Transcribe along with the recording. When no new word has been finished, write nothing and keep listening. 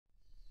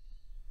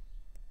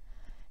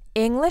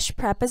English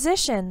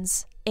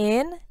prepositions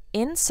in,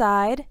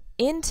 inside,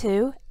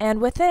 into, and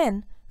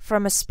within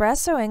from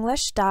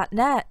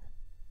espressoenglish.net.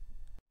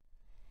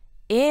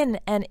 In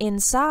and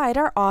inside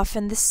are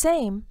often the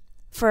same.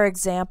 For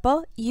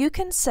example, you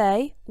can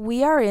say,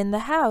 "We are in the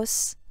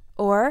house,"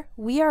 or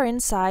 "We are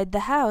inside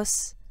the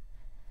house."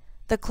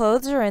 "The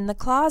clothes are in the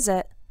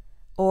closet,"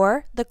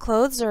 or "The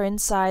clothes are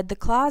inside the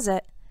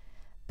closet."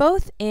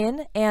 Both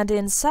in and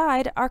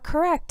inside are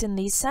correct in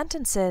these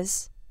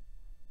sentences.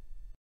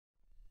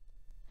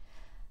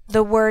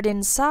 The word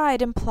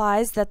inside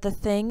implies that the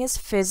thing is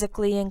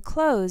physically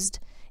enclosed.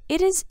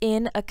 It is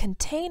in a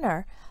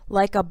container,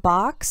 like a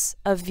box,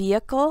 a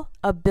vehicle,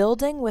 a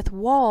building with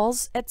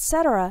walls,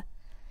 etc.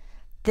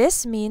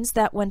 This means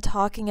that when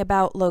talking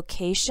about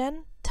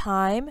location,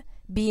 time,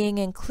 being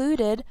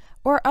included,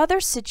 or other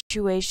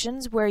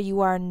situations where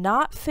you are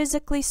not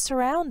physically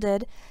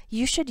surrounded,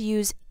 you should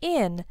use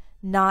in,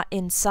 not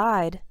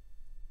inside.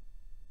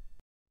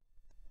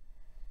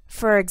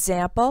 For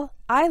example,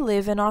 I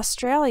live in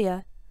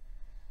Australia.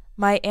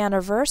 My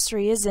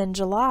anniversary is in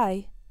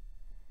July.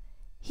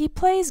 He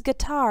plays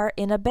guitar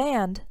in a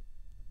band.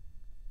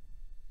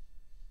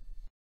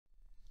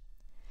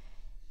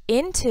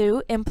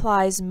 Into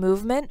implies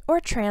movement or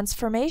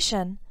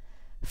transformation.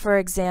 For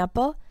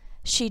example,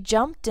 she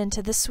jumped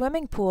into the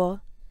swimming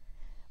pool.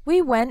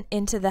 We went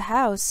into the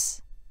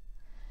house.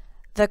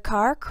 The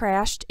car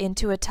crashed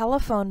into a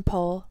telephone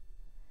pole.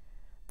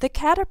 The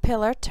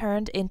caterpillar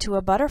turned into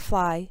a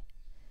butterfly.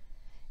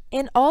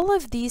 In all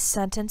of these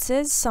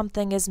sentences,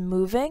 something is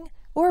moving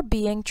or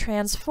being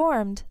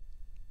transformed.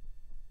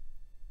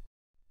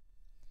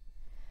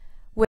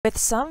 With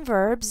some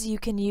verbs, you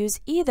can use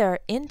either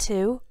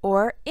into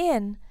or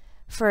in.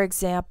 For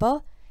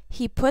example,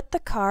 he put the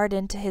card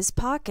into his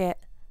pocket,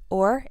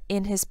 or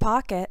in his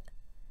pocket.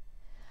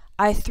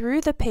 I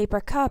threw the paper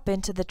cup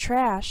into the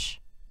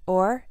trash,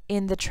 or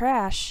in the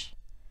trash.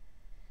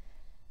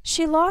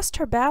 She lost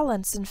her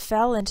balance and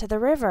fell into the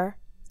river,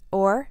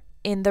 or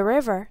in the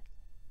river.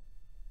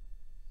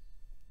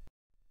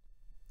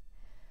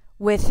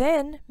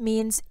 Within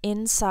means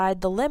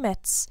inside the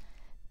limits.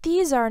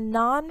 These are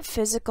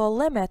non-physical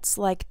limits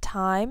like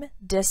time,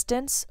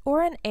 distance,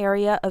 or an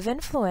area of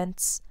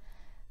influence.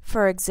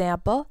 For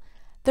example,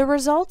 the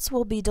results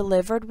will be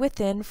delivered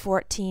within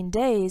 14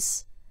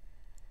 days.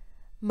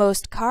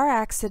 Most car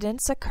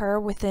accidents occur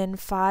within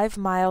 5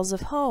 miles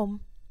of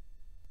home.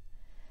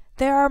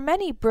 There are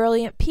many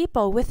brilliant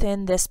people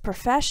within this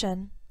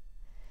profession.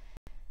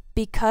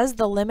 Because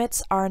the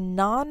limits are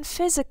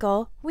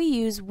non-physical, we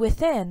use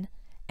within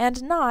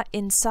and not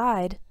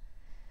inside.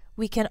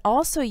 We can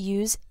also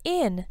use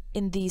in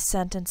these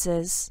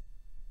sentences.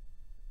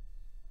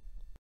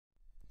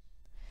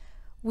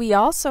 We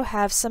also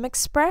have some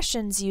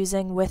expressions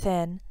using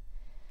within.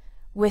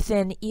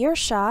 Within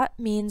earshot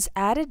means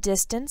at a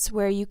distance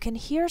where you can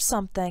hear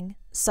something,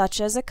 such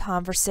as a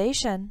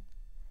conversation.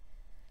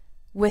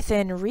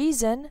 Within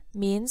reason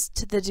means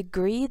to the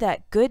degree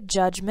that good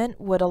judgment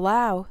would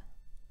allow.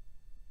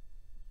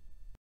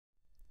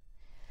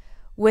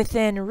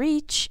 Within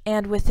reach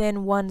and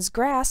within one's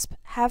grasp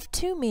have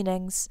two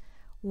meanings.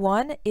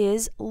 One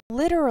is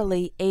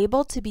literally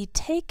able to be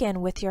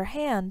taken with your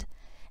hand,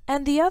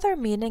 and the other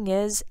meaning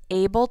is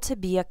able to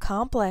be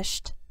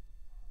accomplished.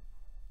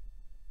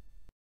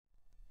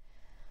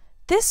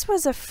 This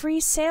was a free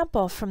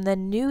sample from the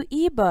new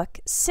ebook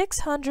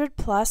 600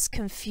 Plus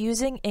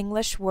Confusing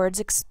English Words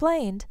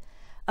Explained,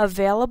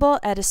 available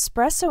at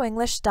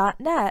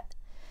espressoenglish.net.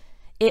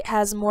 It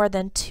has more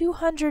than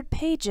 200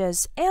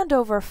 pages and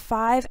over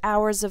 5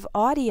 hours of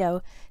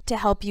audio to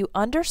help you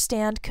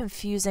understand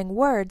confusing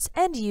words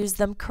and use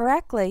them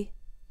correctly.